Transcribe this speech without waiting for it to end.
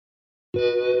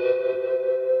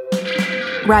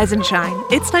Rise and shine.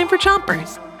 It's time for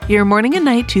Chompers, your morning and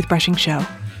night toothbrushing show.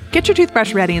 Get your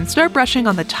toothbrush ready and start brushing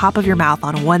on the top of your mouth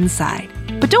on one side.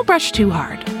 But don't brush too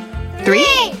hard. 3,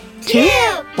 2,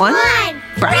 1,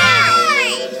 brush!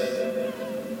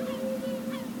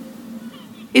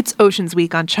 It's Oceans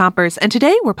Week on Chompers, and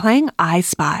today we're playing I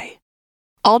Spy.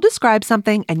 I'll describe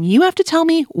something, and you have to tell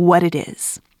me what it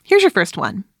is. Here's your first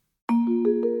one.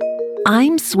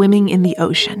 I'm swimming in the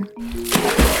ocean.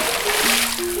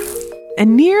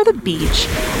 And near the beach,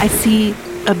 I see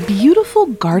a beautiful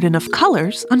garden of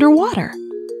colors underwater.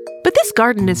 But this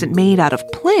garden isn't made out of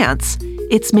plants.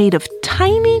 It's made of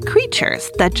tiny creatures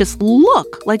that just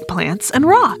look like plants and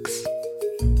rocks.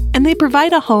 And they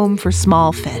provide a home for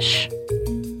small fish.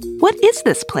 What is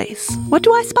this place? What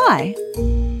do I spy?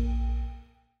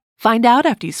 Find out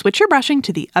after you switch your brushing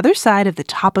to the other side of the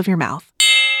top of your mouth.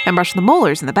 And brush the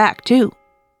molars in the back, too.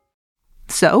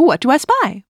 So, what do I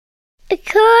spy? A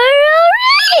coral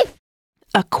reef!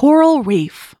 A coral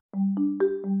reef.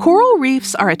 Coral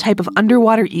reefs are a type of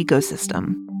underwater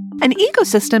ecosystem. An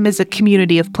ecosystem is a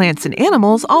community of plants and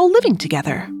animals all living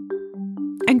together.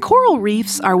 And coral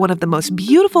reefs are one of the most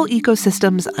beautiful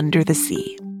ecosystems under the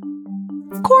sea.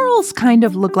 Corals kind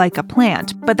of look like a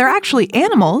plant, but they're actually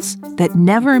animals that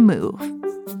never move.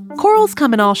 Corals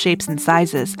come in all shapes and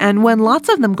sizes, and when lots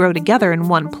of them grow together in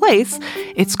one place,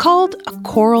 it's called a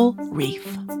coral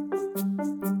reef.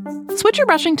 Switch your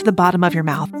brushing to the bottom of your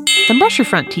mouth, then brush your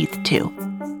front teeth too.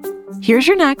 Here's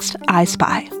your next I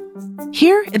Spy.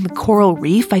 Here in the coral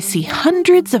reef, I see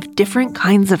hundreds of different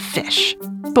kinds of fish.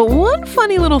 But one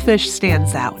funny little fish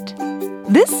stands out.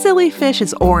 This silly fish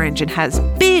is orange and has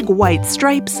big white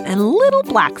stripes and little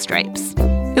black stripes.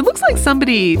 It looks like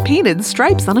somebody painted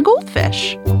stripes on a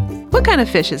goldfish. What kind of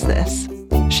fish is this?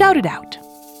 Shout it out.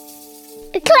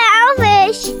 A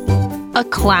clownfish! A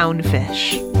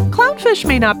clownfish. Clownfish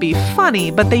may not be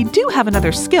funny, but they do have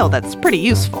another skill that's pretty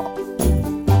useful.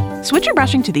 Switch your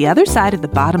brushing to the other side of the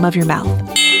bottom of your mouth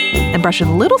and brush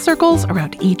in little circles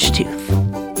around each tooth.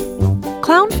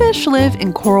 Clownfish live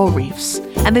in coral reefs,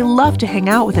 and they love to hang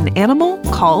out with an animal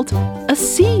called a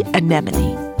sea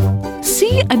anemone.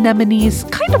 Sea anemones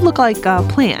kind of look like a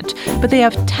plant, but they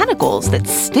have tentacles that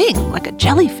sting like a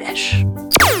jellyfish.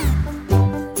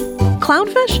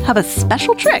 Clownfish have a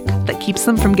special trick that keeps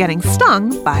them from getting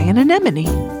stung by an anemone.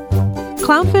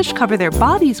 Clownfish cover their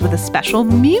bodies with a special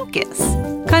mucus,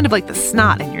 kind of like the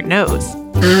snot in your nose.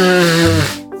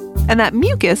 And that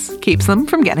mucus keeps them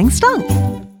from getting stung.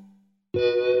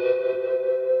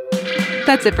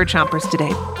 That's it for Chompers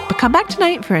today. But come back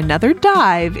tonight for another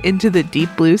dive into the deep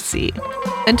blue sea.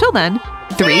 Until then,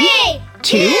 3,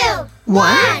 2,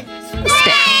 1,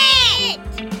 spit!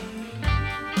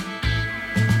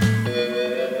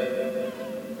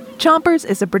 Chompers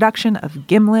is a production of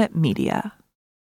Gimlet Media.